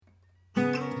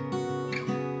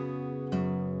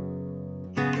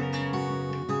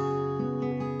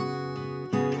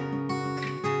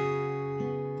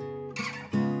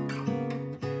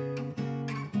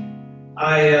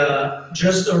I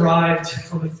just arrived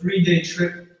from a 3-day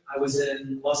trip. I was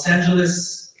in Los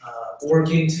Angeles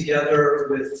working together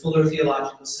with Fuller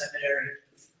Theological Seminary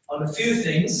on a few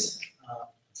things.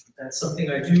 That's something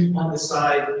I do on the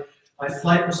side. My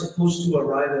flight was supposed to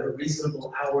arrive at a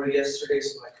reasonable hour yesterday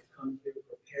so I could come here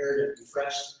prepared and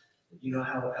refreshed. You know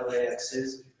how LAX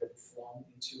is. We've been flown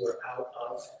into or out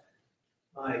of.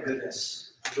 My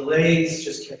goodness. Delays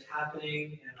just kept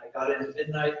happening, and I got in at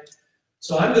midnight.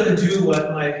 So I'm going to do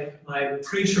what my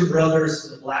preacher brothers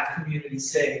in the black community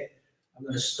say. I'm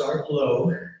going to start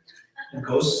low and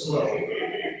go slow.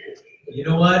 But you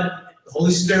know what? The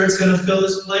Holy Spirit's going to fill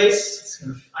this place.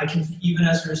 I can, even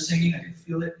as we're singing, I can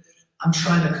feel it. I'm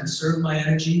trying to conserve my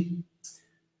energy.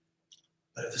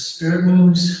 But if the Spirit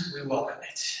moves, we welcome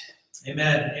it.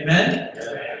 Amen. Amen?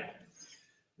 Amen.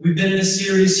 We've been in a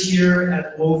series here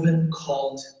at Woven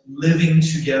called Living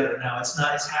Together. Now, it's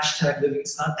hashtag living.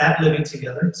 It's not that living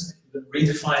together. It's been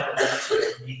redefined what living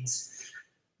together means.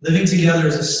 Living together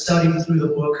is a study through the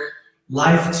book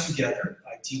Life Together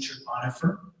by Dietrich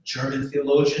Bonhoeffer, a German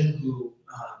theologian who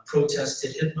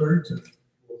protested Hitler during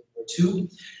World War II.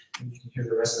 And you can hear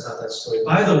the rest about that story.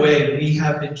 By the way, we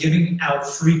have been giving out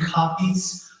free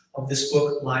copies of this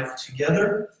book, Life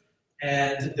Together,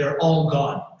 and they're all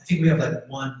gone. I think we have like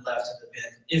one left in the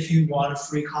bin. If you want a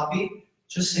free copy,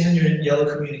 just send your yellow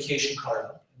communication card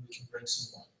and we can bring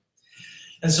some more.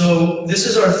 And so this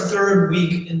is our third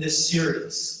week in this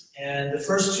series. And the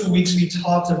first 2 weeks we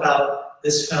talked about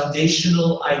this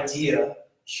foundational idea,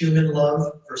 human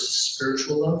love versus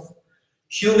spiritual love.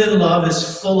 Human love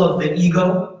is full of the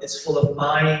ego. It's full of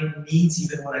my needs,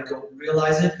 even when I don't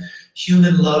realize it.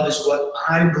 Human love is what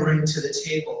I bring to the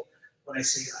table when I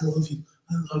say, I love you,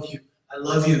 I love you, I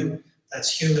love you.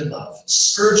 That's human love.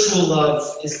 Spiritual love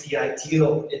is the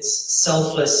ideal. It's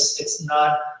selfless. It's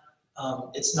not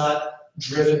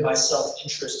driven by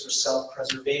self-interest or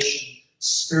self-preservation.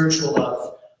 Spiritual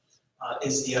love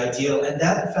is the ideal. And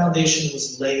that foundation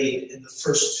was laid in the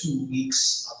first 2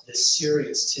 weeks of this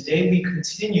series. Today we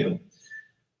continue,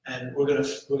 and we're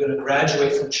gonna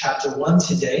graduate from chapter 1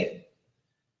 today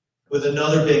with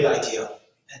another big idea.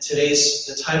 And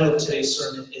the title of today's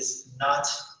sermon is Not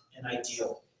an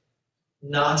Ideal.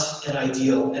 Not an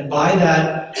ideal. And by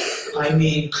that, I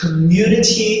mean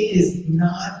community is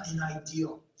not an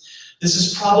ideal. This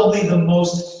is probably the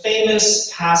most famous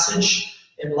passage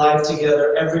in Life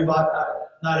Together. Everybody,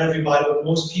 not everybody, but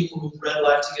most people who've read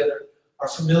Life Together are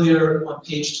familiar. On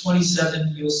page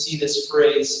 27, you'll see this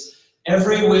phrase,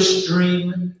 every wish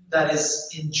dream that is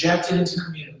injected into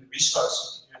community. Let me restart so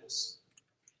you can hear this.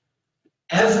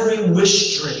 Every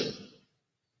wish dream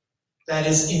that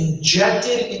is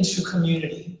injected into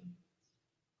community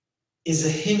is a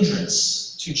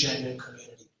hindrance to genuine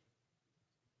community.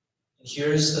 And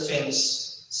here's the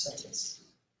famous sentence.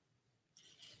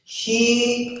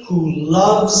 He who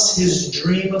loves his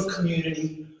dream of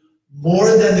community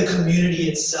more than the community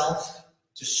itself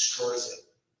destroys it.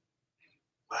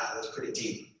 Wow, that's pretty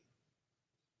deep.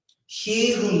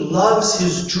 He who loves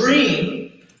his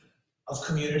dream of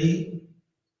community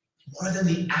more than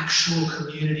the actual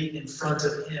community in front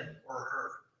of him or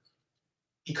her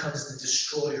becomes the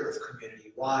destroyer of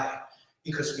community. Why?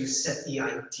 Because we've set the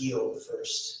ideal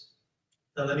first.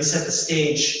 Now let me set the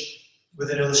stage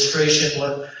with an illustration.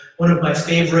 One of my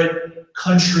favorite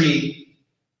country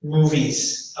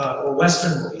movies or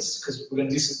Western movies, because we're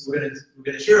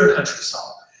gonna hear a country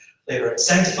song later.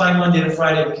 Sanctifying Monday to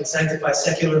Friday, we can sanctify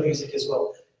secular music as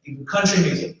well, even country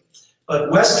music.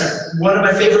 But Western, one of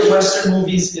my favorite Western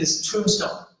movies is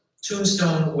Tombstone.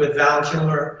 Tombstone with Val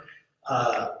Kilmer,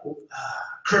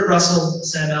 Kurt Russell,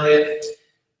 Sam Elliott,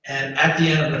 and at the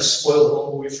end, I'm going to spoil the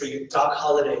whole movie for you, Doc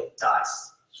Holliday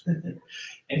dies. And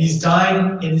he's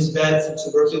dying in his bed from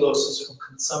tuberculosis, from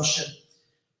consumption.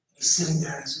 He's sitting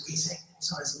there and he's wheezing.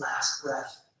 He's on his last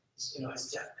breath, his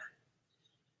deathbed.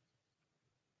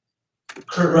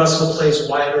 Kurt Russell plays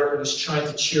Wyatt Earp and he's trying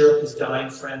to cheer up his dying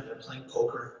friend. They're playing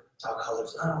poker. Doc Holliday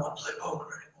says, I don't want to play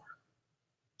poker anymore.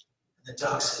 And the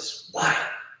Doc says, why?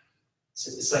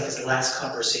 So it's like his last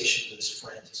conversation with his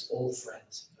friend, his old friend.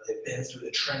 They've been through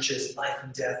the trenches, life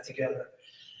and death together.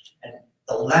 And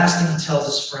the last thing he tells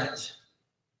his friend,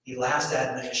 the last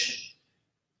admonition,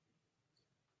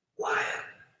 Wyatt,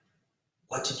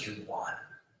 what did you want?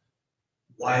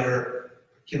 Wyatt Earp,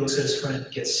 he looks at his friend,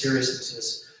 gets serious and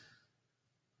says,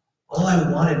 all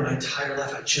I wanted my entire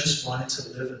life, I just wanted to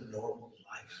live a normal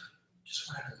life. Just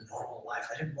wanted a normal life.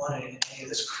 I didn't want any of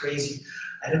this crazy.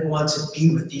 I didn't want to be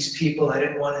with these people. I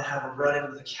didn't want to have a run-in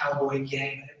with a cowboy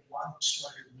gang. Just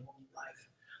wanted a normal life.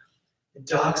 And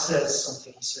Doc says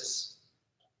something. He says,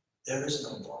 there is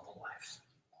no normal life.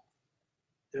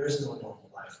 There is no normal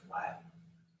life. Why?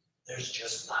 There's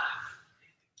just life.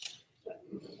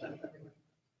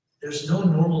 There's no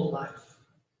normal life.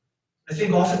 I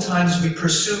think oftentimes we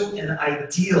pursue an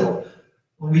ideal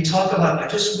when we talk about, I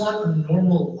just want a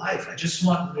normal life. I just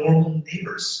want normal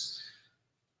neighbors.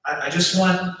 I just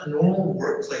want a normal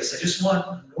workplace. I just want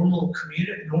a normal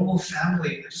community, normal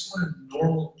family. I just want a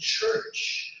normal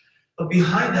church. But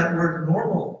behind that word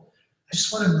normal, I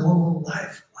just want a normal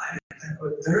life. Why?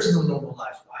 There is no normal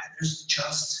life. Why? There's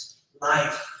just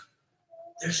life.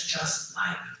 There's just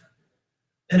life.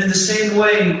 And in the same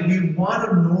way, we want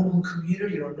a normal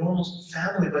community or a normal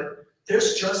family, but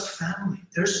there's just family.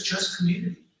 There's just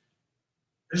community.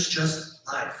 There's just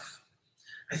life.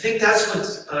 I think that's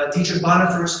what Dietrich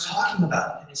Bonhoeffer is talking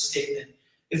about in his statement.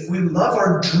 If we love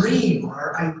our dream,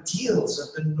 our ideals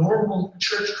of the normal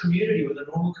church community or the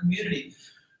normal community,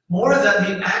 more than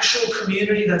the actual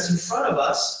community that's in front of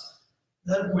us,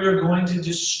 then we're going to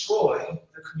destroy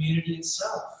the community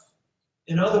itself.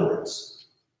 In other words,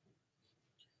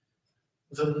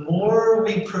 the more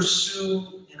we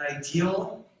pursue an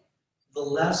ideal, the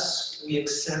less we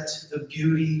accept the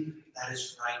beauty that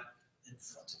is right in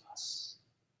front of us.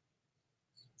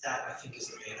 That, I think, is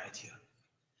the main idea.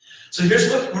 So here's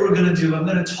what we're going to do. I'm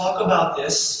going to talk about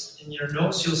this. In your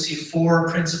notes, you'll see 4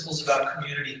 principles about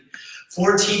community,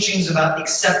 4 teachings about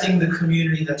accepting the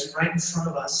community that's right in front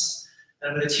of us.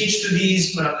 And I'm going to teach through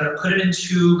these, but I'm going to put it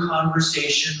into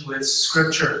conversation with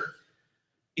Scripture.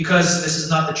 Because this is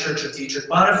not the church of Dietrich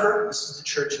Bonhoeffer, this is the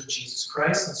church of Jesus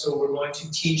Christ. And so we're going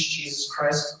to teach Jesus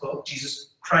Christ's book,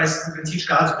 we're going to teach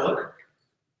God's book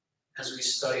as we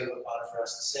study what Bonhoeffer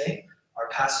has to say. Our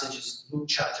passage is Luke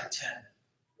chapter 10,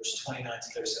 verse 29 to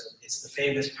 37. It's the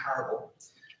famous parable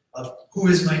of who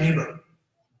is my neighbor.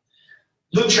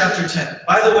 Luke chapter 10.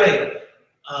 By the way,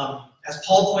 as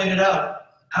Paul pointed out,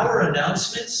 our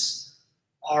announcements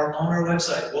are on our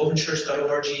website,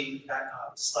 wovenchurch.org//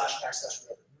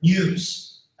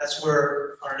 news. That's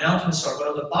where our announcements are. But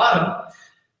on the bottom,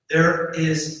 there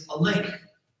is a link,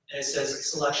 and it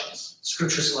says selections,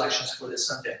 scripture selections for this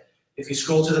Sunday. If you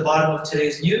scroll to the bottom of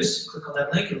today's news, click on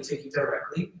that link, it'll take you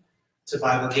directly to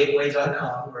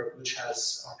BibleGateway.com, which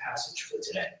has our passage for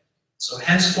today. So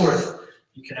henceforth,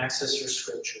 you can access your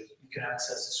scriptures. You can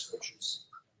access the scriptures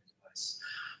on your device.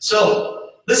 So,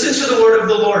 listen to the word of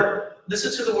the Lord.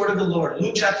 Listen to the word of the Lord.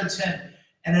 Luke chapter 10.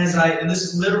 And this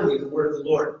is literally the word of the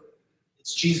Lord.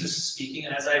 It's Jesus speaking.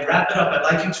 And as I wrap it up, I'd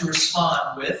like you to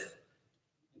respond with,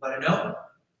 anybody know?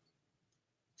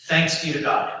 Thanks be to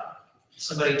God.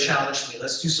 Somebody challenged me.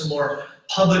 Let's do some more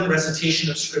public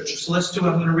recitation of Scripture. So let's do it.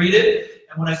 I'm going to read it.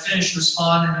 And when I finish,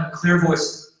 respond in a clear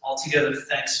voice all together.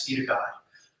 Thanks be to God.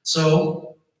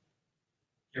 So,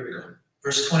 here we go.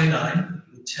 Verse 29,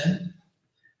 Luke 10.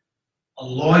 A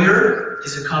lawyer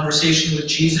is in conversation with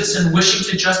Jesus and wishing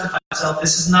to justify himself.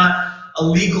 This is not a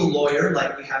legal lawyer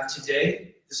like we have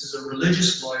today. This is a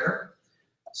religious lawyer.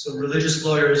 So religious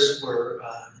lawyers were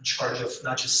in charge of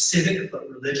not just civic, but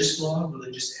religious law,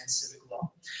 religious and civic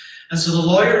law. And so the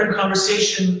lawyer in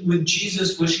conversation with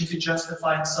Jesus, wishing to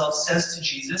justify himself, says to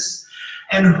Jesus,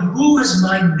 "And who is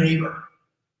my neighbor?"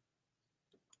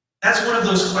 That's one of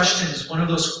those questions, one of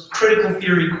those critical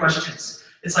theory questions.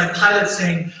 It's like Pilate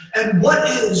saying, "And what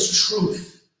is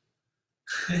truth?"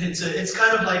 It's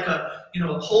kind of like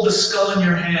hold a skull in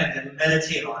your hand and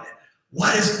meditate on it.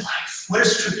 What is life? What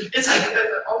is truth? It's like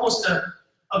almost a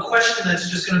question that's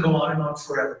just going to go on and on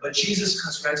forever. But Jesus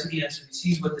comes right to the answer. He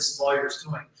sees what this lawyer is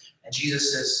doing. And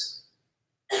Jesus says,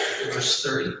 in verse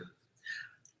 30,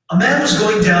 "A man was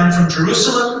going down from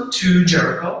Jerusalem to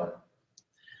Jericho,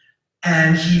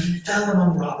 and he fell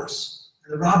among robbers.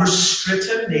 The robbers stripped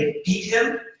him, they beat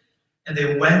him, and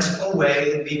they went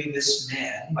away, leaving this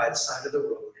man by the side of the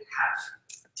road, half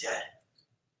dead.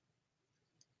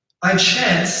 By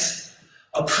chance,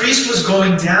 a priest was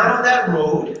going down on that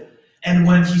road, and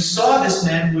when he saw this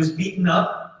man who was beaten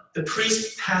up, the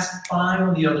priest passed by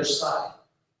on the other side.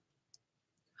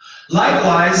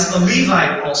 Likewise, a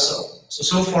Levite also."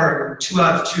 So far, 2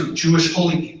 out of 2, Jewish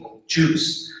holy people,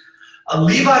 Jews. "A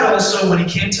Levite also, when he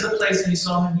came to the place and he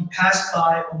saw him, he passed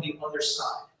by on the other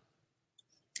side."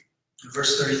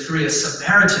 Verse 33, a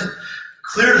Samaritan,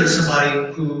 clearly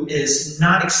somebody who is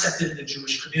not accepted in the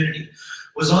Jewish community,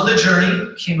 was on the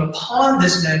journey, came upon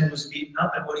this man who was beaten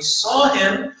up, and when he saw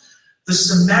him, the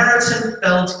Samaritan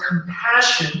felt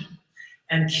compassion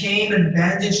and came and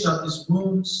bandaged up his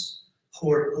wounds,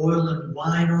 poured oil and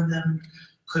wine on them,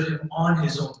 put him on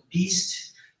his own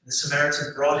beast. The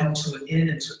Samaritan brought him to an inn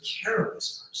and took care of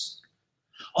this person.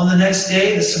 On the next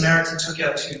day, the Samaritan took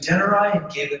out 2 denarii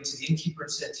and gave them to the innkeeper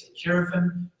and said, "Take care of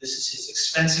him. This is his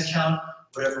expense account.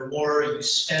 whatever more you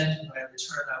spend, when I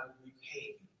return, I will repay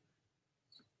you.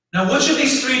 Now, which of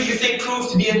these three do you think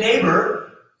proved to be a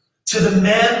neighbor to the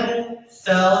man who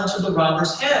fell into the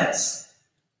robber's hands?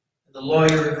 And the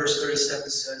lawyer in verse 37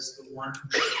 says, the one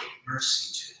who showed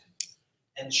mercy to him.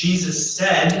 And Jesus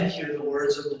said, hear the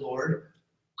words of the Lord,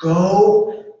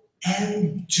 go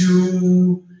and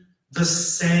do the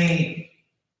same.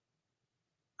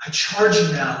 I charge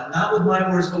you now, not with my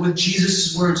words, but with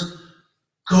Jesus' words,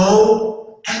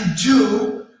 go and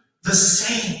do the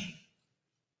same.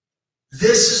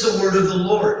 This is the word of the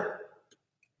Lord.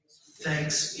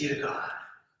 Thanks be to God.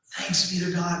 Thanks be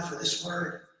to God for this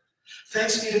word.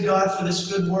 Thanks be to God for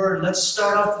this good word. Let's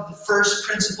start off with the first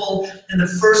principle and the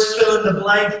first fill in the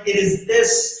blank. It is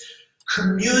this: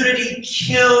 community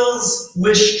kills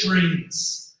wish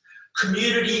dreams.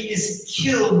 Community is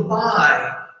killed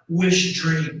by wish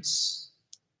dreams.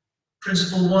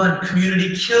 Principle 1,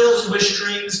 community kills wish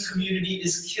dreams. Community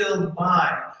is killed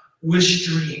by wish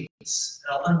dreams.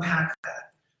 And I'll unpack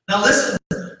that. Now listen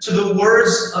to the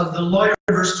words of the lawyer,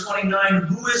 verse 29.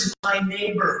 Who is my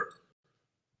neighbor?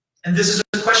 And this is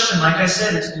a question, like I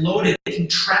said, it's loaded. It can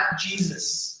trap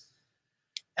Jesus.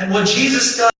 And what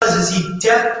Jesus does is he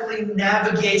deftly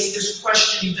navigates this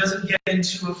question. He doesn't get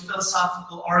into a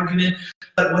philosophical argument,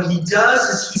 but what he does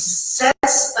is he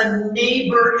sets a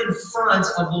neighbor in front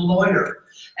of the lawyer.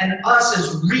 And us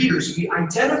as readers, we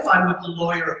identify with the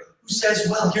lawyer who says,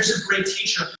 well, here's a great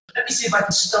teacher. Let me see if I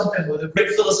can stump him with a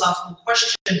great philosophical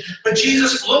question. But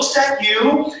Jesus looks at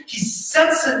you, he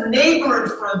sets a neighbor in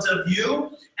front of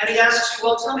you, and he asks you,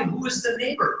 well, tell me, who is the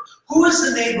neighbor? Who is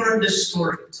the neighbor in this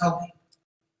story? Tell me.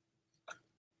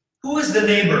 Who is the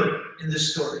neighbor in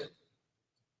this story?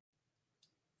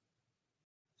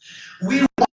 We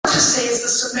want to say it's the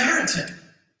Samaritan.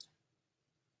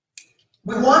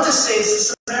 We want to say it's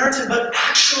the Samaritan, but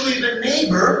actually the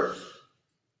neighbor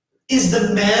is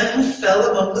the man who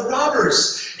fell among the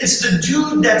robbers. It's the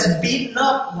dude that's beaten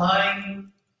up,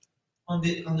 lying on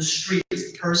the street.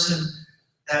 It's the person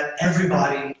that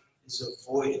everybody is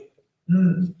avoiding.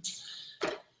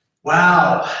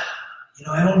 Wow.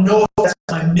 I don't know if that's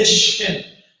my mission.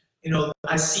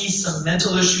 I see some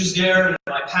mental issues there.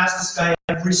 I pass this guy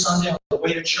every Sunday on the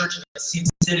way to church, and I see him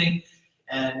sitting,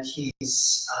 and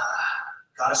he's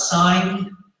got a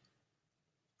sign.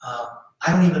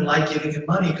 I don't even like giving him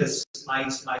money because my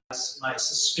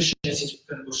suspicion is he's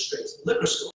going to go straight to the liquor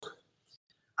store.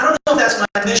 I don't know if that's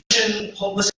my mission,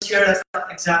 homeless care. That's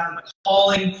not exactly my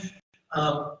calling.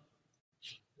 Lo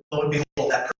and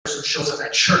behold, that person shows up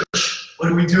at church. What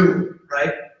do we do,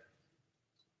 right?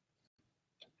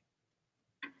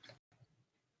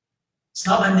 It's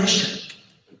not my mission.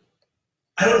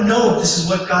 I don't know if this is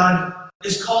what God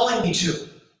is calling me to.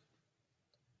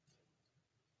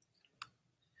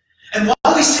 And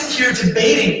while we sit here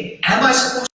debating, am I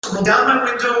supposed to roll down my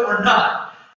window or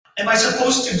not? Am I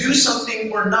supposed to do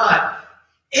something or not?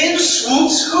 In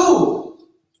swoops who?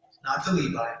 Not the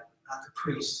Levite, not the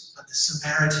priest, but the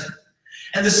Samaritan.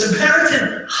 And the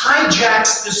Samaritan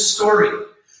hijacks the story.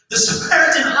 The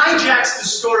Samaritan hijacks the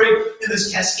story in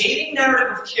this cascading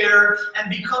narrative of care and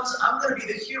becomes, I'm going to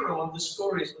be the hero of the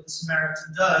story, is what the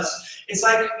Samaritan does. It's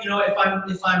like,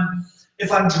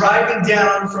 if I'm driving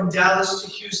down from Dallas to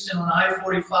Houston on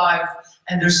I-45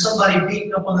 and there's somebody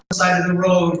beaten up on the side of the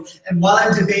road, and while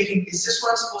I'm debating, is this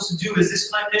what I'm supposed to do? Is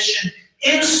this my mission?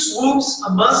 In swoops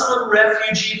a Muslim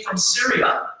refugee from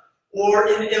Syria or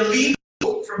an illegal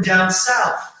from down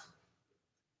south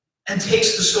and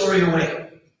takes the story away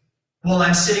while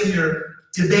I'm sitting here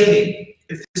debating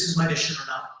if this is my mission or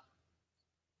not.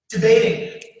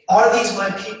 Debating, are these my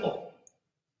people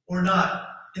or not?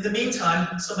 In the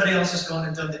meantime, somebody else has gone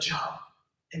and done the job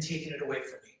and taken it away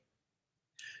from me.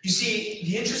 You see,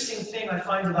 the interesting thing I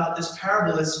find about this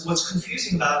parable is what's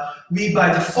confusing about, we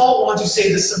by default want to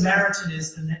say the Samaritan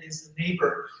is the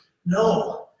neighbor.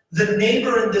 No, the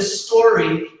neighbor in this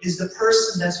story is the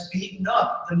person that's beaten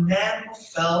up, the man who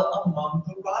fell among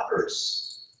the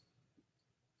robbers.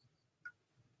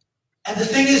 And the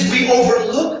thing is, we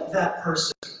overlook that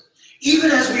person.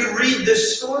 Even as we read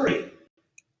this story,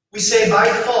 we say by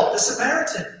default, the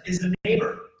Samaritan is the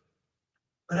neighbor.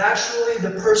 But actually,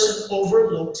 the person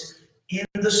overlooked in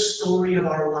the story of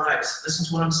our lives. Listen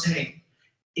to what I'm saying.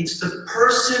 It's the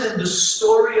person in the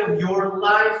story of your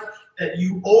life that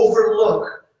you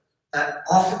overlook that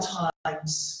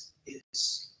oftentimes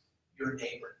is your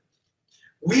neighbor.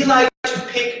 We like to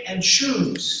pick and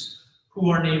choose who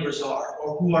our neighbors are,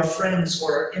 or who our friends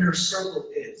or our inner circle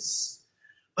is.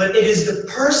 But it is the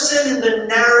person in the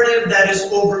narrative that is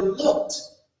overlooked,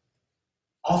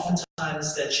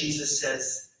 oftentimes, that Jesus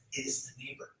says is the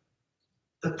neighbor.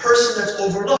 the person that's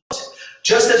overlooked.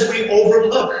 Just as we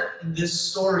overlook in this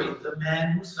story the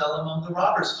man who fell among the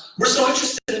robbers. We're so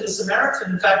interested in the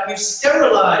Samaritan. In fact, we've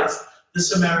sterilized the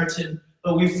Samaritan,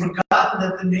 but we've forgotten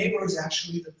that the neighbor is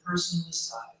actually the person on the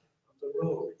side of the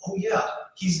road. Oh yeah,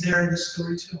 he's there in this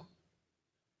story too.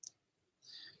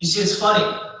 You see, it's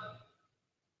funny.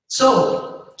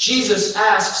 So, Jesus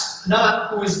asks not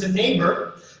who is the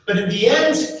neighbor, but in the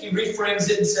end, he reframes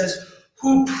it and says,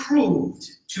 who proved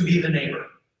to be the neighbor?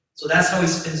 So that's how he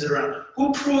spins it around.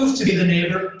 Who proved to be the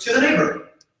neighbor to the neighbor?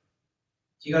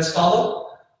 Do you guys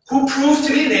follow? Who proved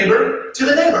to be a neighbor to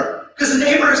the neighbor? Because the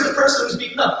neighbor is the person who's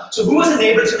beaten up. So who was the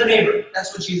neighbor to the neighbor?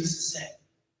 That's what Jesus is saying.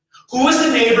 Who was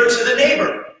the neighbor to the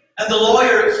neighbor? And the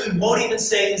lawyer, he won't even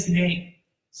say his name.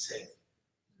 Say it.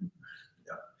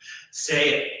 No. Say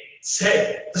it.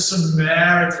 Say it. The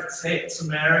Samaritan. Say it.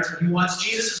 Samaritan. He wants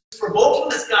Jesus to provoke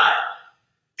this guy.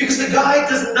 Because the guy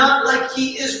does not like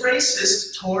he is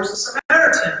racist towards the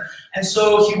Samaritan. And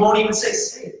so he won't even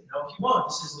say it. No, he won't.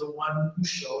 This is the one who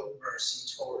showed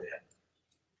mercy toward him.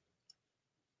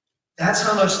 That's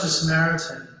how much the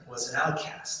Samaritan was an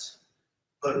outcast.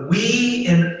 But we,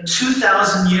 in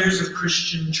 2,000 years of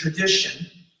Christian tradition,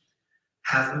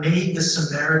 have made the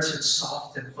Samaritan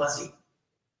soft and fuzzy.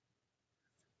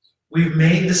 We've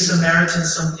made the Samaritan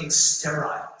something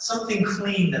sterile, something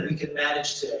clean that we can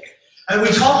manage today. And we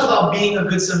talk about being a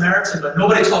good Samaritan, but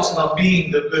nobody talks about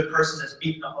being the good person that's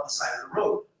beaten up on the side of the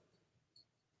road.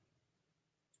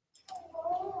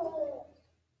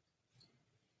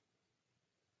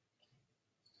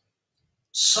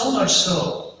 So much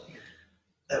so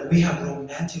that we have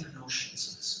romantic notions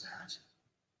of the Samaritan.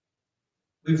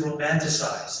 We've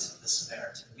romanticized the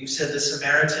Samaritan. We've said the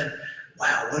Samaritan,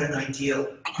 wow, what an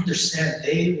ideal. Understand,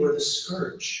 they were the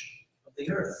scourge of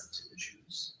the earth to the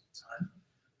Jews at the time.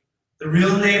 The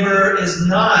real neighbor is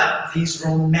not these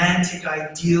romantic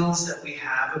ideals that we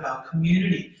have about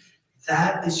community.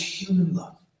 That is human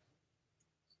love.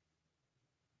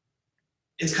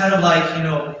 It's kind of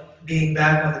like, being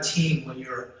back on the team when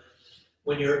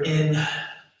you're in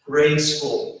grade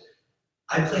school.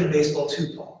 I played baseball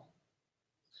too, Paul.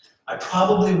 I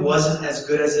probably wasn't as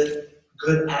good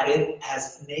at it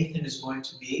as Nathan is going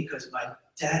to be, because my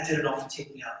dad didn't often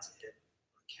take me out to hit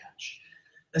or catch.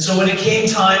 And so when it came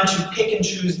time to pick and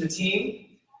choose the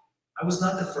team, I was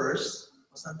not the first,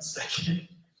 I was not the second,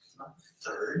 I was not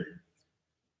the third.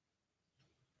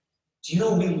 Do you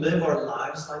know we live our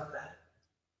lives like that?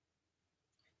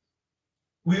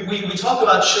 We talk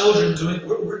about children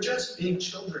we're just big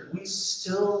children. We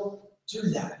still do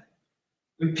that.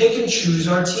 We pick and choose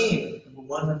our team. Number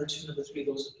 1, number 2, number 3,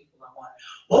 those are people I want.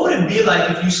 What would it be like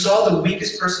if you saw the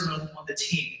weakest person on the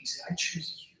team and you say, I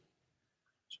choose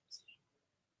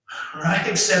you. Or I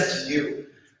accept you.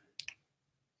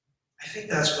 I think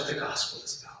that's what the gospel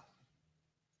is about.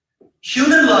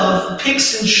 Human love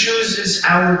picks and chooses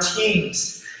our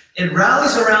teams. It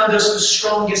rallies around us the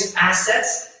strongest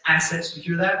assets. Assets, you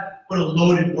hear that? What a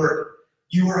loaded word.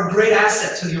 You are a great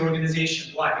asset to the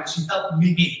organization. Why? Because you helped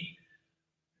me.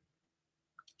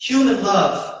 Human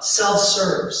love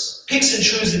self-serves, picks and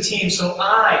chooses the team so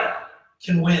I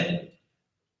can win.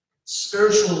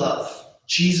 Spiritual love,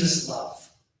 Jesus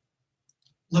love,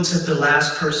 looks at the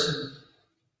last person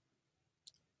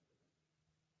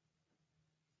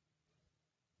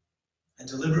and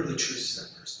deliberately chooses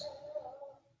that person.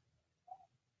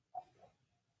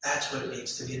 That's what it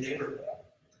means to be a neighbor.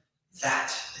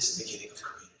 That is the beginning of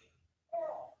community.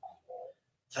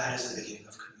 That is the beginning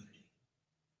of community.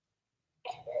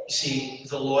 You see,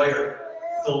 the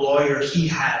lawyer, he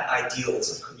had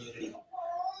ideals of community.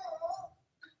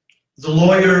 The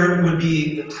lawyer would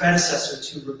be the predecessor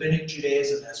to rabbinic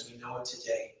Judaism as we know it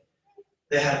today.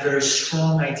 They had very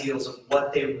strong ideals of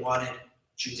what they wanted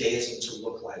Judaism to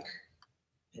look like.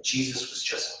 And Jesus was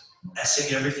just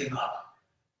messing everything up,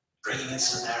 bringing in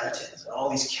Samaritans and all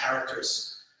these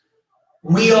characters.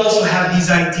 We also have these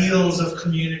ideals of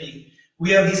community.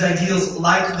 We have these ideals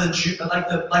like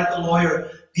the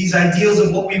lawyer, these ideals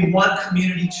of what we want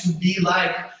community to be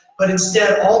like. But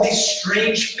instead, all these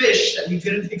strange fish that we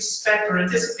didn't expect or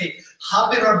anticipate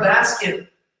hop in our basket.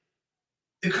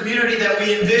 The community that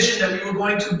we envisioned that we were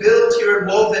going to build here at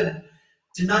Woven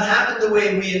did not happen the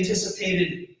way we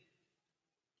anticipated.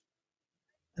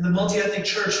 And the multi-ethnic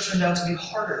church turned out to be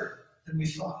harder than we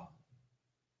thought.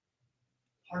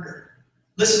 Harder.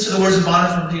 Listen to the words of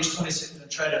Bonhoeffer on page 26. I'm going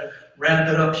to try to ramp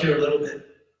it up here a little bit.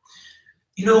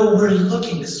 We're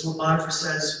looking, this is what Bonhoeffer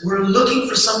says, we're looking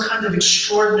for some kind of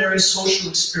extraordinary social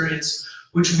experience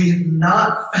which we have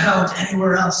not found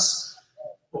anywhere else.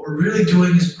 What we're really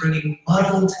doing is bringing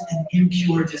muddled and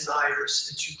impure desires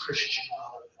into Christian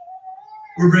brotherhood.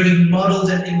 We're bringing muddled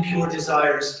and impure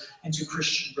desires into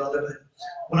Christian brotherhood.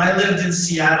 When I lived in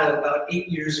Seattle about 8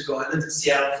 years ago, I lived in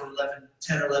Seattle for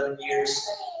 10 or 11 years.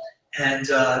 And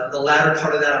the latter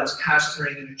part of that, I was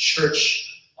pastoring in a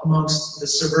church amongst the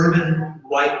suburban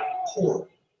white poor.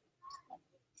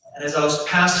 And as I was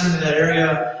pastoring in that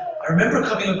area, I remember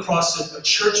coming across a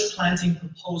church planting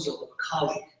proposal of a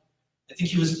colleague. I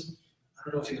think he was, I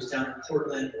don't know if he was down in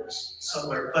Portland or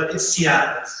somewhere, but it's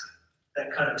Seattle.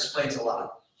 That kind of explains a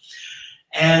lot.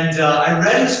 And I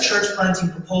read his church planting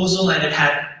proposal, and it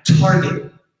had target.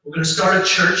 We're going to start a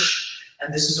church,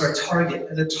 and this is our target.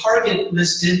 And the target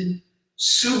listed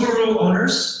Subaru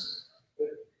owners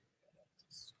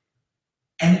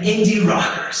and indie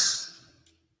rockers.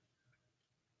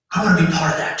 I want to be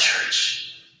part of that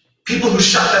church. People who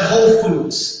shop at Whole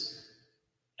Foods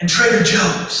and Trader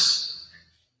Joe's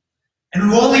and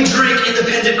who only drink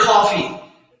independent coffee.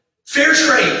 Fair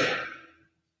trade.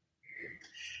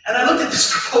 And I looked at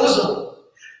this proposal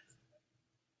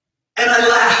and I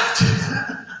laughed.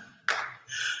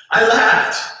 I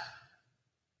laughed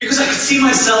because I could see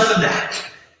myself in that.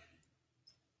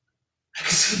 I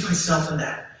could see myself in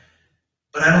that.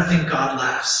 But I don't think God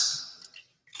laughs.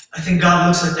 I think God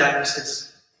looks at that and he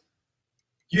says,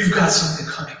 you've got something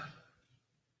coming.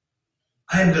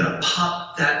 I am going to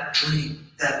pop that dream,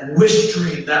 that wish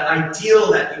dream, that ideal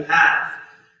that you have.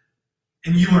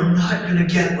 And you are not going to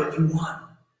get what you want.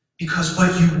 Because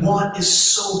what you want is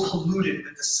so polluted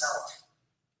with the self.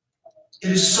 It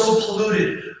is so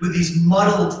polluted with these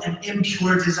muddled and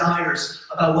impure desires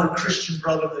about what Christian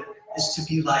brotherhood is to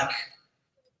be like.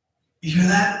 You hear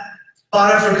that?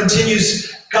 Bonhoeffer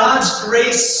continues, God's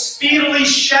grace speedily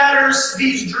shatters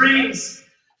these dreams.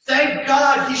 Thank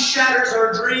God he shatters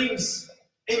our dreams.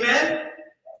 Amen?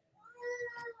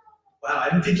 Wow, I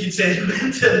didn't think you'd say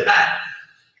amen to that.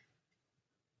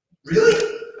 Really?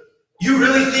 You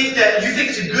really think that, you think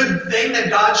it's a good thing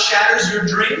that God shatters your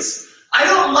dreams? I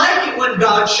don't like it when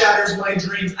God shatters my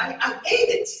dreams. I hate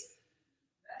it.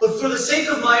 But for the sake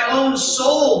of my own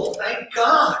soul, thank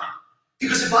God.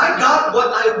 Because if I got what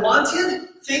I wanted,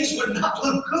 things would not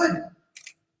look good.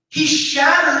 He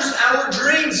shatters our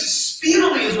dreams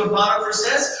speedily, is what Bonhoeffer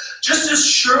says. Just as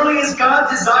surely as God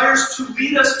desires to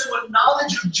lead us to a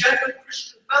knowledge of genuine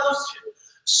Christian fellowship,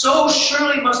 so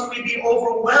surely must we be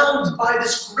overwhelmed by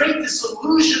this great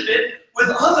disillusionment with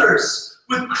others,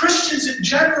 with Christians in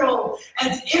general,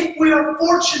 and if we are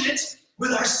fortunate,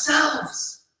 with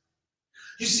ourselves.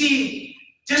 You see,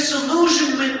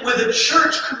 disillusionment with a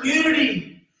church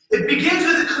community, it begins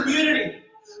with the community.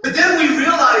 But then we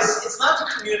realize it's not the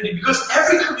community, because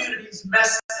every community is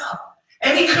messed up.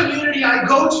 Any community I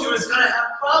go to is going to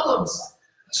have problems.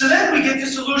 So then we get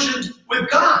disillusioned with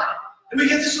God. And we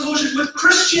get disillusioned with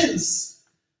Christians.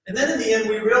 And then in the end,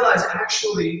 we realize,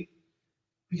 actually,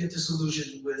 we get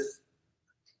disillusioned with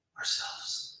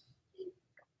ourselves.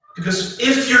 Because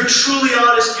if you're truly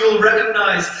honest, you'll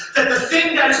recognize that the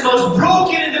thing that is most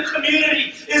broken in the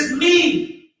community is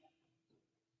me.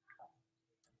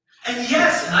 And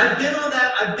yes, and I've been on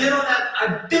that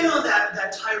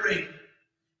tirade.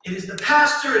 It is the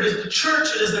pastor, it is the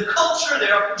church, it is the culture,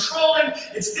 they are controlling,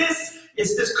 it's this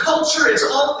culture, it's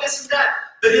all of this and that.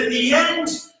 But in the end,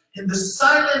 in the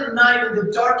silent night, in the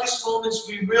darkest moments,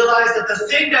 we realize that the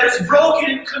thing that is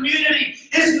broken in community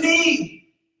is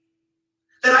me.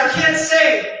 That I can't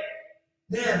say,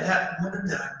 man, that woman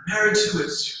that I'm married to,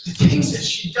 is the things that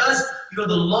she does, the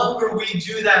longer we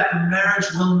do that, the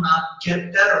marriage will not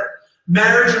get better.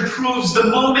 Marriage improves the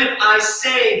moment I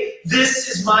say, this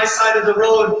is my side of the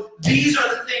road. These are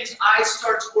the things I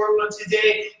start to work on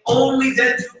today. Only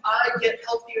then do I get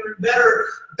healthier and better.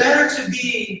 Better to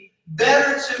be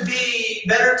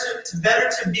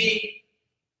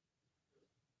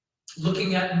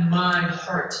looking at my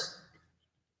heart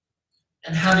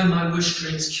and having my wish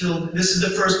dreams killed. This is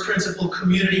the first principle.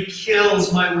 Community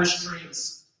kills my wish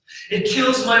dreams. It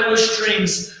kills my wish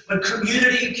dreams, but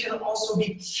community can also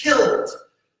be killed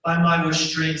by my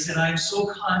wish dreams, and I am so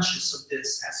conscious of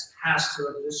this as pastor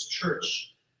of this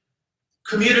church.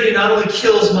 Community not only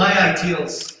kills my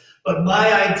ideals, but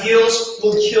my ideals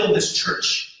will kill this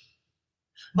church.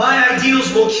 My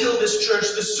ideals will kill this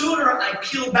church. The sooner I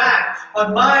peel back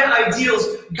on my ideals,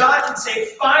 God can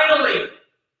say, finally,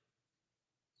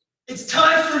 it's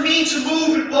time for me to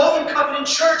move in Woven Covenant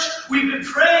Church. We've been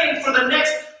praying for the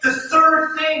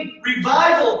third thing,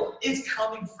 revival. It's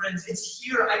coming, friends. It's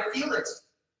here. I feel it.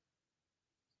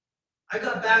 I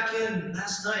got back in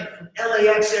last night from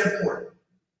LAX airport.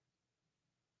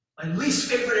 My least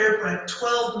favorite airport at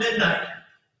 12 midnight.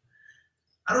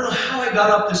 I don't know how I got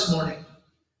up this morning.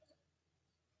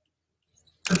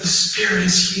 But the Spirit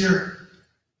is here.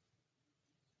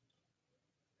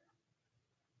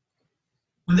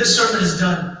 When this sermon is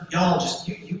done, y'all just,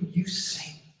 you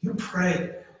sing, you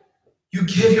pray, you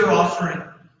give your offering,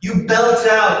 you belt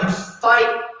out, you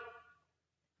fight.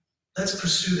 Let's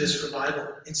pursue this revival.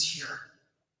 It's here.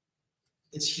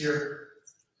 It's here.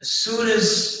 As soon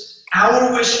as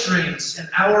our wish dreams and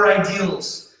our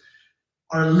ideals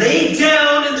are laid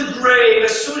down in the grave,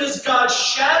 as soon as God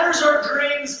shatters our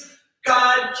dreams,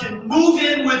 God can move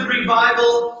in with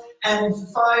revival, and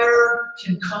fire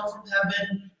can come from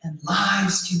heaven, and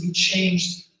lives can be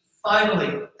changed.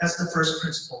 Finally, that's the first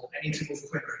principle. I need to move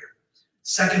quicker here.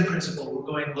 Second principle, we're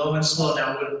going low and slow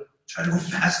now. We're going to try to move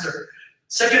faster.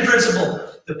 Second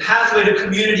principle, the pathway to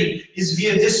community is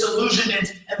via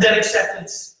disillusionment and then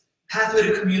acceptance. Pathway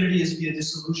to community is via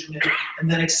disillusionment and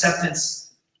then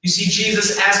acceptance. You see,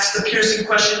 Jesus asks the piercing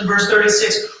question in verse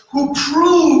 36, who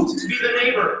proved to be the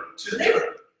neighbor to the neighbor?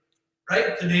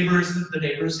 Right? The neighbor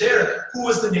is there. Who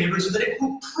was the neighbor to the neighbor?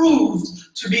 Who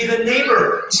proved to be the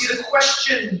neighbor? You see, the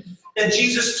question that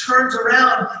Jesus turns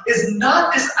around is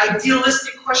not this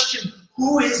idealistic question,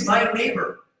 who is my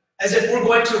neighbor? As if we're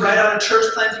going to write out a church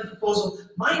planting proposal.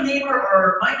 My neighbor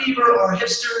are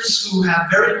hipsters who have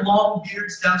very long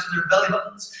beards down to their belly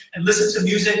buttons and listen to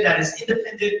music that is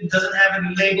independent and doesn't have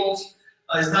any labels,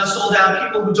 is not sold out,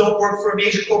 people who don't work for a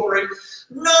major corporation.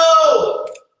 No!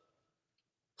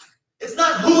 It's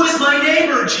not who is my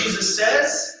neighbor, Jesus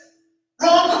says.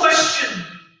 Wrong question.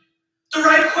 The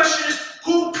right question is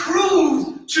who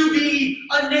proved to be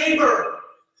a neighbor?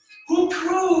 Who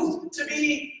proved to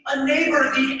be a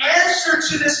neighbor? The answer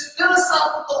to this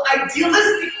philosophical,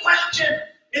 idealistic question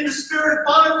in the spirit of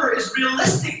Bonhoeffer is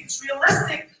realistic. It's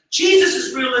realistic. Jesus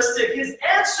is realistic. His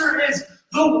answer is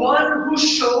the one who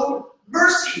showed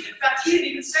mercy. In fact, he didn't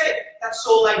even say it. That's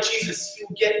so like Jesus.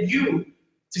 He'll get you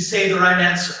to say the right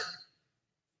answer.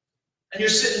 And you're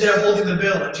sitting there holding the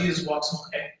bill, and Jesus walks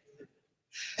away.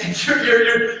 And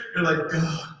you're like,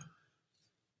 God.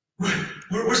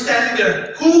 We're standing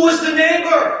there. Who was the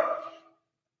neighbor?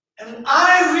 And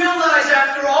I realized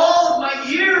after all of my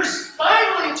years,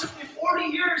 finally it took me 40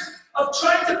 years of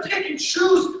trying to pick and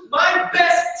choose my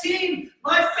best team,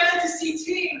 my fantasy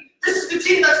team. This is the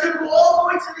team that's going to go all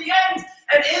the way to the end.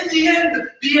 And in the end,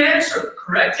 the answer,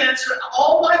 correct answer,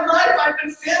 all my life I've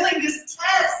been failing this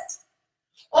test.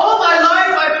 All my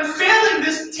life I've been failing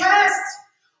this test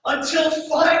until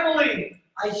finally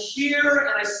I hear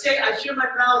my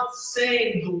mouth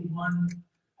saying, the one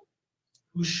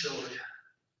who showed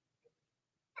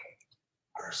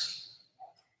mercy.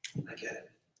 I get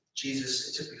it. Jesus,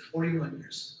 it took me 41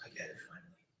 years. I get it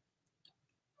finally.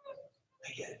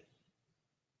 I get it.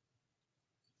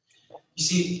 You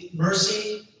see,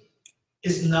 mercy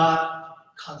is not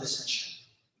condescension.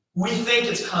 We think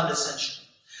it's condescension.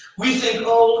 We think,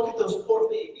 oh, look at those poor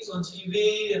babies on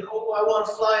TV, and oh, I want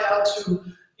to fly out to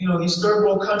these third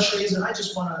world countries, and I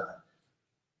just want to.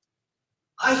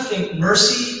 I think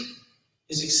mercy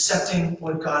is accepting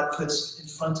what God puts in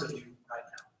front of you right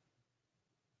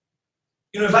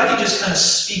now. If I could just kind of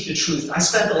speak the truth, I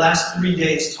spent the last 3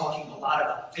 days talking a lot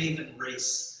about faith and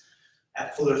race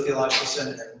at Fuller Theological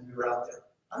Seminary when we were out there.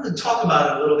 I'm going to talk about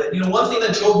it a little bit. One thing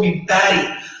that drove me batty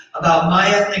about my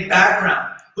ethnic background,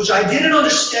 which I didn't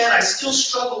understand, I still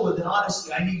struggle with, and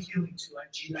honestly, I need healing too.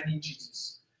 I need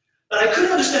Jesus. But I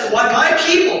couldn't understand why my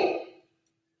people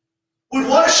would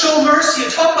want to show mercy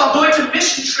and talk about going to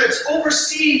mission trips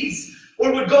overseas,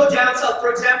 or would go down south, for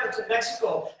example, to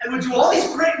Mexico, and would do all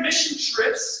these great mission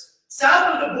trips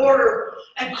south of the border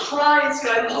and cry and say,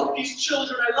 I love these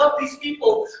children, I love these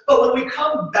people. But when we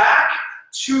come back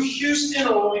to Houston,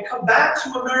 or when we come back to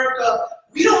America,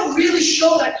 we don't really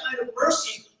show that kind of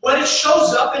mercy when it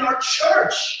shows up in our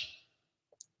church.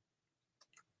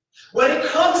 When it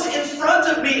comes in front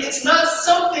of me, it's not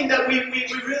something that we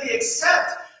really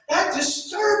accept. That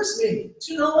disturbs me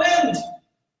to no end.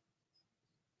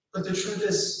 But the truth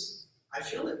is, I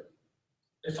feel it,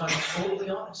 if I'm totally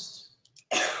honest.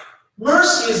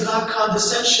 Mercy is not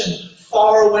condescension,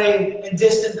 far away and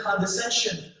distant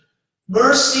condescension.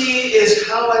 Mercy is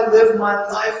how I live my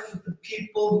life with the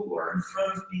people who are in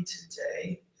front of me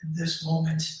today, in this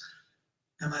moment.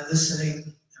 Am I listening?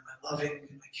 Am I loving?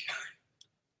 Am I caring?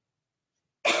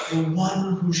 The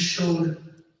one who showed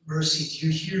mercy. Do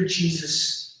you hear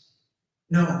Jesus?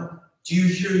 No. Do you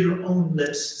hear your own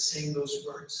lips saying those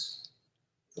words?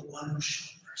 The one who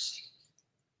showed mercy.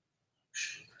 Who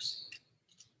showed mercy.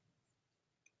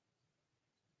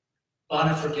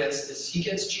 Bonhoeffer gets this. He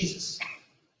gets Jesus.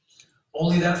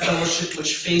 Only that fellowship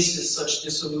which faces such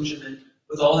disillusionment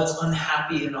with all its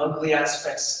unhappy and ugly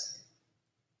aspects,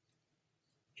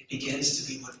 it begins to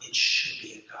be what it should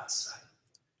be in God's sight.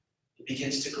 It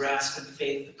begins to grasp in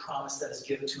faith the promise that is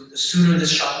given to it. The sooner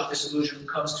this shock of disillusion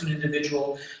comes to an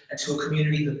individual and to a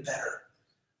community, the better.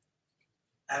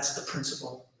 That's the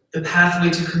principle. The pathway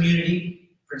to community,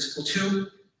 principle 2,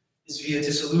 is via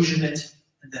disillusionment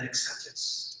and then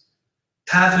acceptance.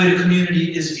 Pathway to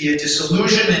community is via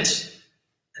disillusionment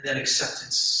and then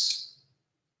acceptance.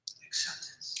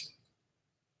 Acceptance.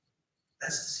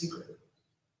 That's the secret.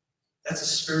 That's a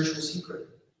spiritual secret.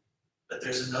 But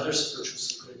there's another spiritual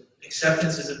secret.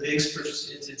 Acceptance is a big spiritual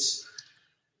secret. It's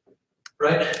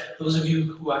right? Those of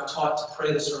you who I've taught to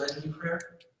pray the serenity prayer,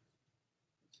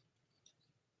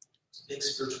 it's a big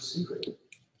spiritual secret.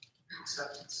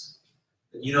 Acceptance.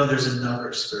 And you know there's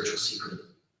another spiritual secret.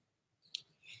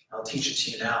 I'll teach it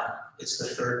to you now. It's the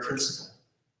third principle.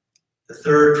 The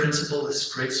third principle,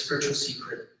 this great spiritual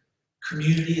secret.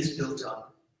 Community is built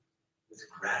up with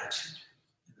gratitude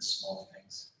in the small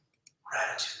things.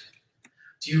 Gratitude.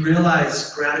 Do you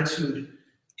realize gratitude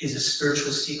is a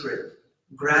spiritual secret?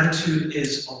 Gratitude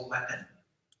is a weapon.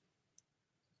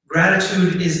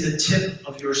 Gratitude is the tip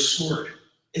of your sword.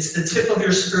 It's the tip of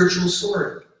your spiritual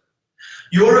sword.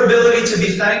 Your ability to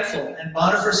be thankful, and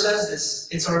Bonhoeffer says this,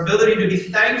 it's our ability to be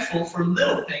thankful for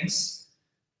little things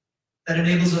that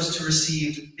enables us to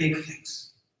receive big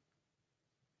things.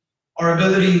 Our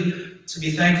ability to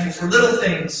be thankful for little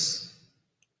things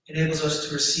enables us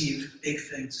to receive big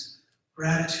things.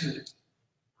 Gratitude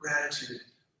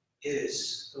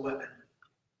is the weapon.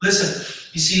 Listen,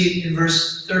 you see in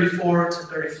verse 34 to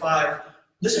 35,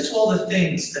 listen to all the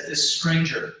things that this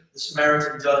stranger, the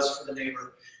Samaritan, does for the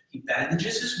neighbor. He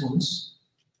bandages his wounds,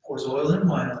 pours oil and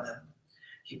wine on them.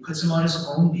 He puts him on his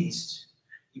own beast.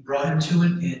 He brought him to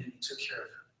an inn and took care of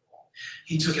him.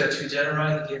 He took out 2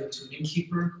 denarii, he gave it to an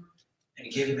innkeeper, and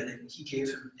he gave him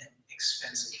an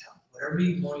expense account. Whatever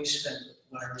more you spend,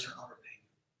 when I return, I'll repay.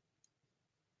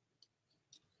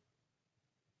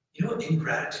 You know what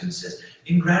ingratitude says?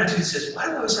 Ingratitude says, why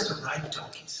do I always have to ride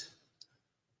donkeys?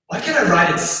 Why can't I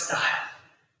ride in style?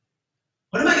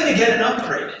 When am I going to get an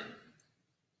upgrade?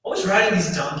 Always riding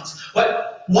these donkeys.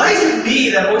 Why is it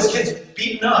me that always gets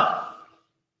beaten up?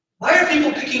 Why are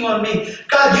people picking on me?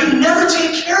 God, you never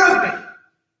take care of me.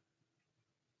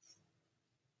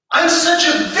 I'm such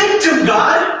a victim,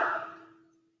 God.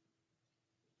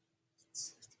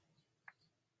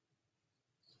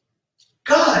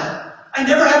 God, I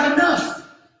never have enough.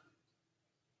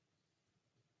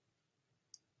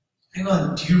 Hang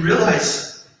on, do you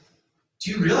realize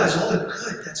all the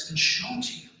good that's been shown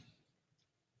to you?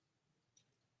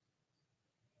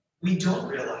 We don't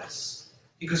realize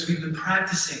because we've been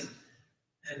practicing,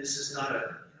 and this is not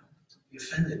don't be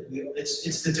offended.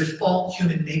 It's the default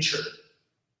human nature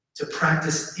to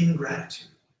practice ingratitude.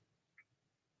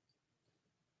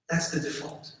 That's the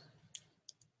default.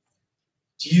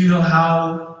 Do you know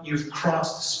how you've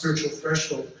crossed the spiritual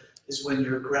threshold? Is when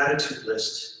your gratitude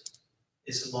list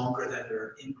is longer than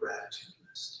your ingratitude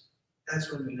list.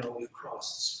 That's when we know we've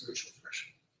crossed the spiritual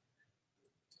threshold.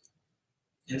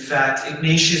 In fact,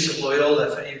 Ignatius of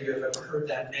Loyola, if any of you have ever heard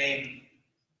that name,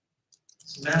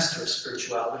 he's a master of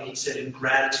spirituality. He said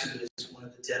ingratitude is one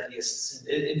of the deadliest sins.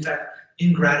 In fact,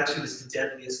 ingratitude is the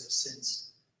deadliest of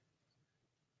sins.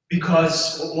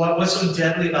 Because what's so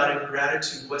deadly about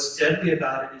ingratitude? What's deadly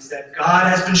about it is that God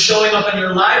has been showing up in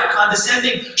your life,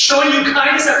 condescending, showing you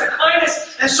kindness after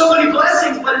kindness, and so many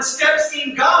blessings, but instead of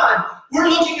seeing God, we're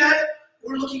looking at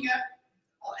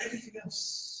everything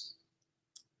else.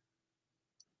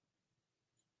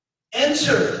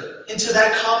 Enter into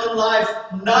that common life,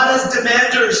 not as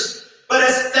demanders, but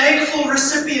as thankful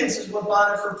recipients, is what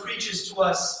Bonhoeffer preaches to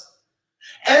us.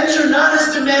 Enter not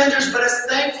as demanders, but as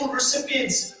thankful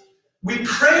recipients. We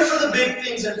pray for the big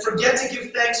things and forget to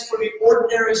give thanks for the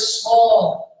ordinary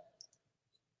small,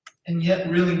 and yet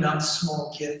really not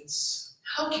small gifts.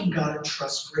 How can God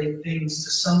entrust great things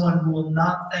to someone who will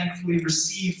not thankfully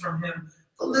receive from Him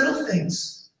the little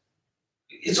things?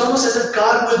 It's almost as if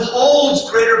God withholds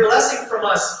greater blessing from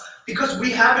us because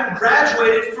we haven't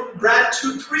graduated from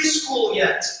gratitude preschool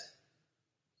yet.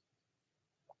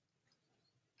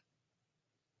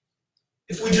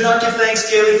 If we do not give thanks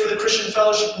daily for the Christian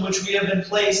fellowship in which we have been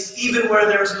placed, even where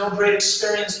there is no great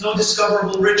experience, no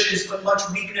discoverable riches, but much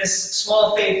weakness,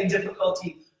 small faith, and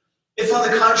difficulty, if on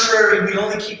the contrary we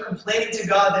only keep complaining to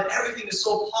God that everything is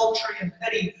so paltry and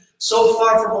petty, so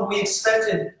far from what we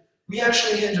expected, we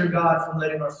actually hinder God from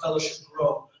letting our fellowship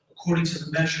grow according to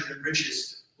the measure and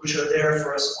riches which are there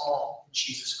for us all in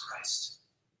Jesus Christ.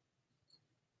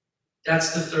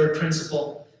 That's the third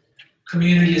principle.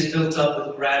 Community is built up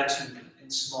with gratitude in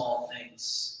small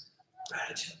things.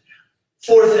 Gratitude.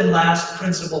 Fourth and last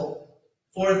principle.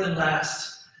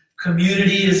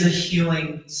 Community is a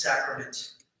healing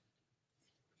sacrament.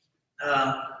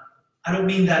 I don't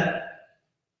mean that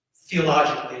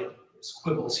theologically. There's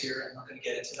quibbles here. I'm not going to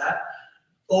get into that.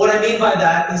 But what I mean by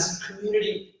that is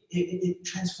community, it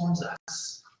transforms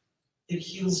us. It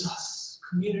heals us.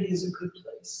 Community is a good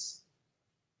place.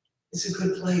 It's a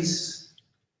good place.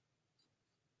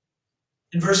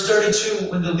 In verse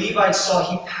 32, when the Levites saw,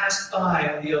 he passed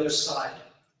by on the other side.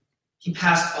 He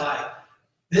passed by.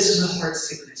 This is a heart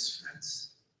sickness,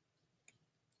 friends.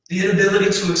 The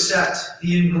inability to accept,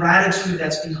 the ingratitude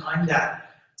that's behind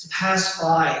that, to pass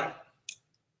by,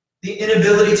 the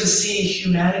inability to see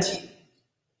humanity.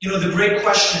 You know, the great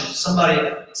question,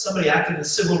 somebody active in the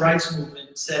civil rights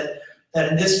movement said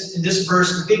that in this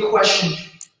verse, the big question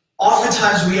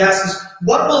oftentimes we ask is,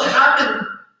 what will happen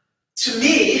to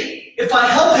me if I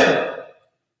help him?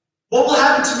 What will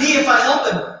happen to me if I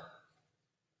help him?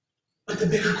 But the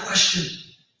bigger question,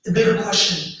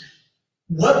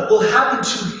 what will happen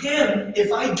to him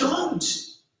if I don't?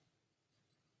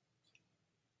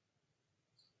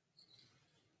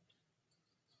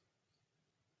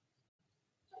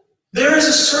 There is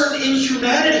a certain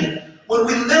inhumanity when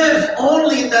we live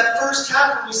only in that first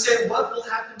half and we say, what will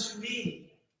happen to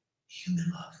me? Human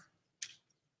love.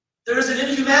 There is an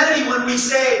inhumanity when we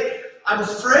say, I'm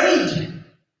afraid.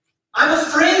 I'm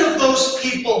afraid of those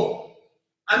people.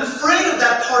 I'm afraid of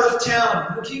that part of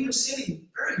town. We're Kingdom City,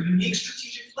 very unique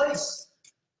strategic place.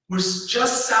 We're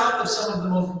just south of some of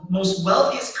the most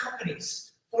wealthiest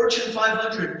companies, Fortune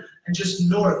 500, and just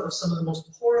north of some of the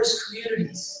most poorest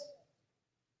communities.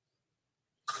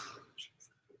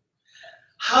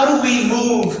 How do we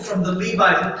move from the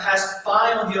Levite who passed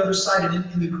by on the other side? And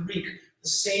in the Greek, the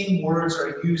same words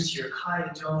are used here, kai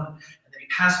adon, and then he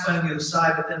passed by on the other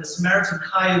side, but then the Samaritan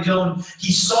kai adon,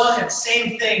 he saw him,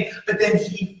 same thing, but then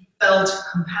he felt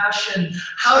compassion.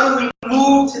 How do we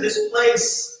move to this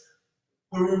place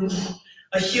where we're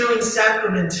a healing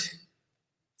sacrament?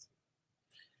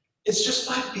 It's just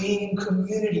by being in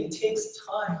community. It takes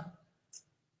time.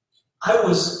 I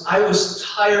was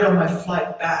tired on my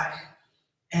flight back.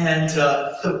 And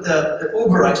the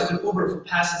Uber, I took an Uber from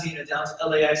Pasadena down to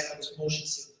LAX. I was motion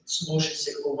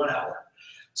sick for 1 hour.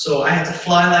 So I had to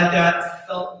fly like that. I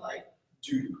felt like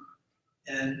doo.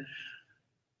 And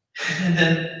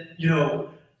then, you know,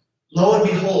 lo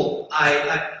and behold,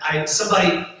 I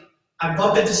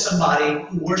bump into somebody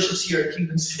who worships here at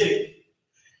Kingdom City.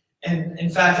 And in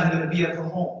fact, I'm going to be at her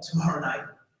home tomorrow night.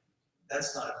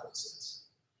 That's not a coincidence.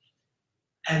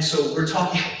 And so we're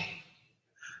talking.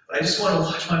 I just want to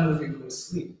watch my movie and go to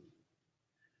sleep.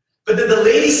 But then the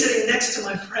lady sitting next to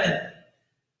my friend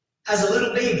has a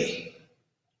little baby,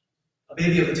 a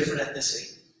baby of a different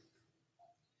ethnicity.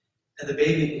 And the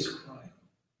baby is crying.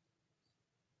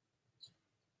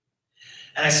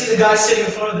 And I see the guy sitting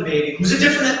in front of the baby, who's a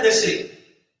different ethnicity.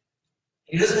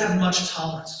 He doesn't have much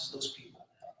tolerance for those people.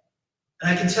 And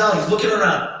I can tell he's looking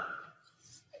around.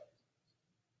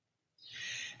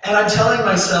 And I'm telling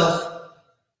myself,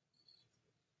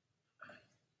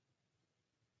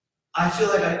 I feel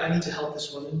like I need to help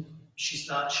this woman. She's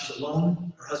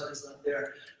alone. Her husband's not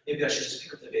there. Maybe I should just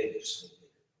pick up the baby. Just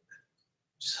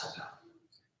help out.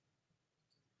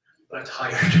 But I'm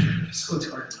tired. I'm so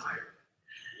darn tired.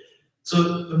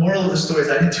 So the moral of the story is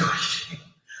I didn't do anything.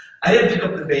 I didn't pick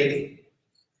up the baby.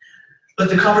 But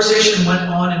the conversation went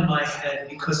on in my head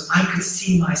because I could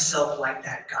see myself like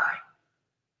that guy.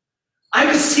 I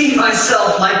could see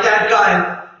myself like that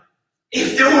guy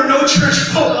if there were no church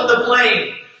folk on the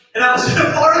plane. And I was in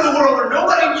a part of the world where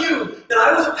nobody knew that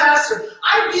I was a pastor.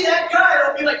 I'd be that guy and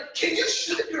I'd be like, can you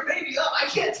shut your baby up? I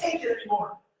can't take it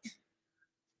anymore.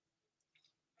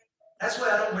 That's why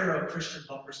I don't wear a Christian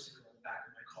bumper sticker on the back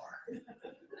of my car.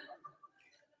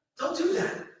 Don't do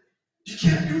that. You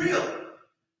can't be real.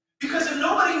 Because if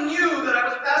nobody knew that I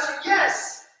was a pastor,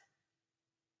 yes.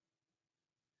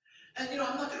 And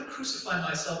I'm not going to crucify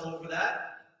myself over that.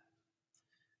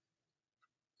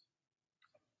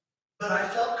 But I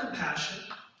felt compassion,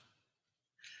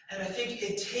 and I think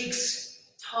it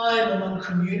takes time among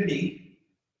community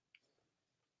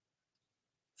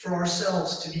for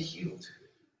ourselves to be healed.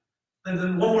 And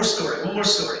then one more story,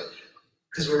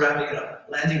 because we're wrapping it up,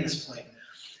 landing this plane.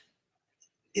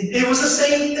 It was the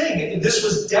same thing. This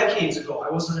was decades ago. I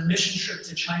was on a mission trip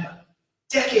to China,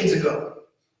 decades ago.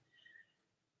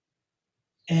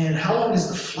 And how long is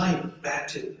the flight back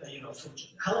to,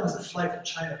 how long is the flight from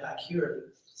China back here?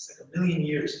 It's like 1 million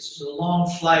years. It's a long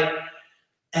flight.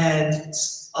 And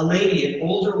a lady, an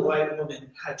older white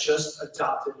woman, had just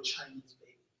adopted a Chinese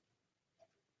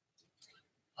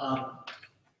baby.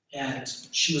 And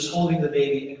she was holding the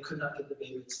baby and could not get the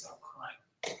baby to stop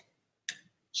crying.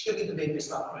 She couldn't get the baby to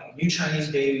stop crying. A new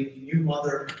Chinese baby, a new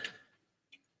mother.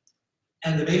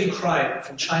 And the baby cried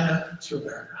from China to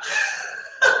America.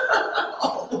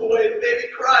 All the way, the baby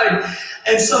cried.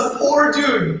 And some poor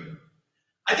dude,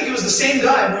 I think it was the same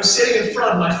guy who was sitting in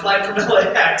front of my flight from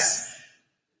LAX,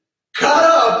 got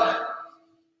up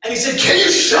and he said, "Can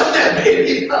you shut that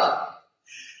baby up?"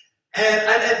 And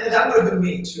that would have been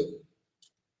me too.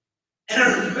 And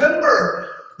I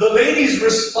remember the lady's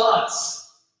response.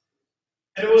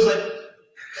 And it was like,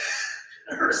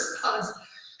 her response,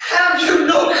 "Have you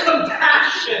no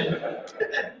compassion?"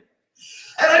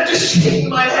 And I'm just shaking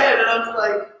my head and I'm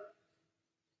like,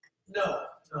 no,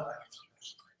 I have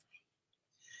compassion.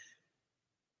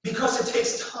 Because it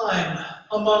takes time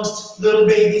amongst little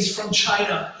babies from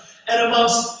China and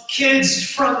amongst kids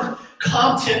from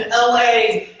Compton,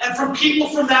 LA, and from people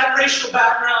from that racial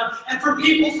background, and from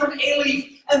people from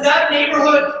Alief, and that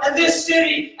neighborhood, and this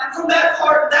city, and from that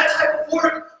part, that type of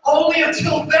work, only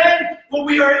until then, when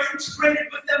we are integrated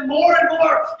with them more and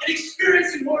more, and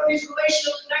experiencing more of these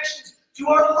relational connections, do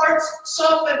our hearts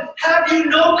soften? Have you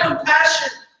no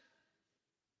compassion?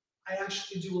 I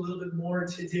actually do a little bit more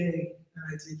today than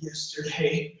I did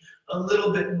yesterday. A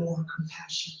little bit more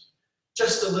compassion.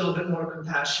 Just a little bit more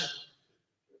compassion.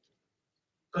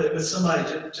 But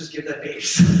somebody just give that baby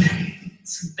something,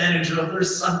 some Benadryl or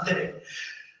something.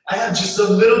 I have just a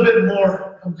little bit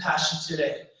more compassion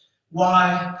today.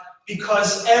 Why?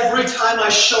 Because every time I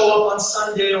show up on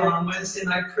Sunday or on Wednesday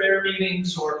night prayer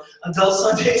meetings or adult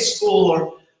Sunday school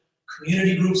or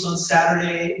community groups on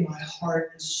Saturday, my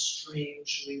heart is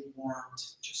strangely warmed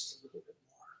just a little bit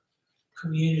more.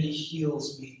 Community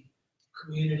heals me.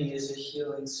 Community is a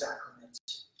healing sacrament.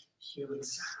 Healing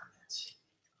sacrament.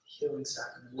 Healing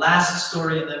sacrament. Last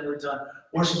story and then we're done.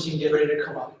 Worship team, get ready to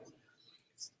come up.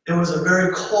 There was a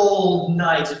very cold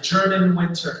night, a German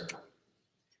winter,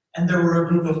 and there were a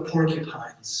group of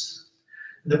porcupines.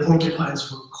 The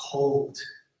porcupines were cold.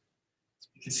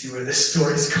 You can see where this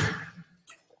story is going.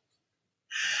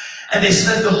 And they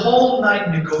spent the whole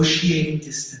night negotiating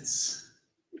distance.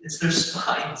 It's their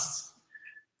spines.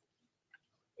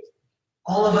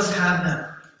 All of us have them.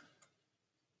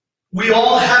 We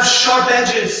all have sharp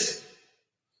edges.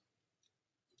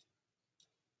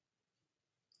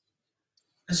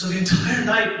 And so the entire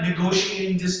night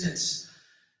negotiating distance.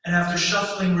 And after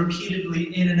shuffling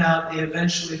repeatedly in and out, they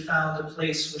eventually found a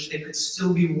place which they could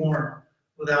still be warm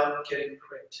without getting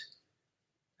pricked.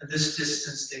 And this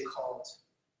distance they called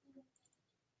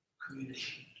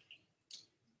community.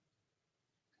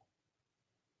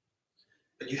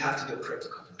 But you have to get pricked a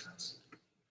couple of times.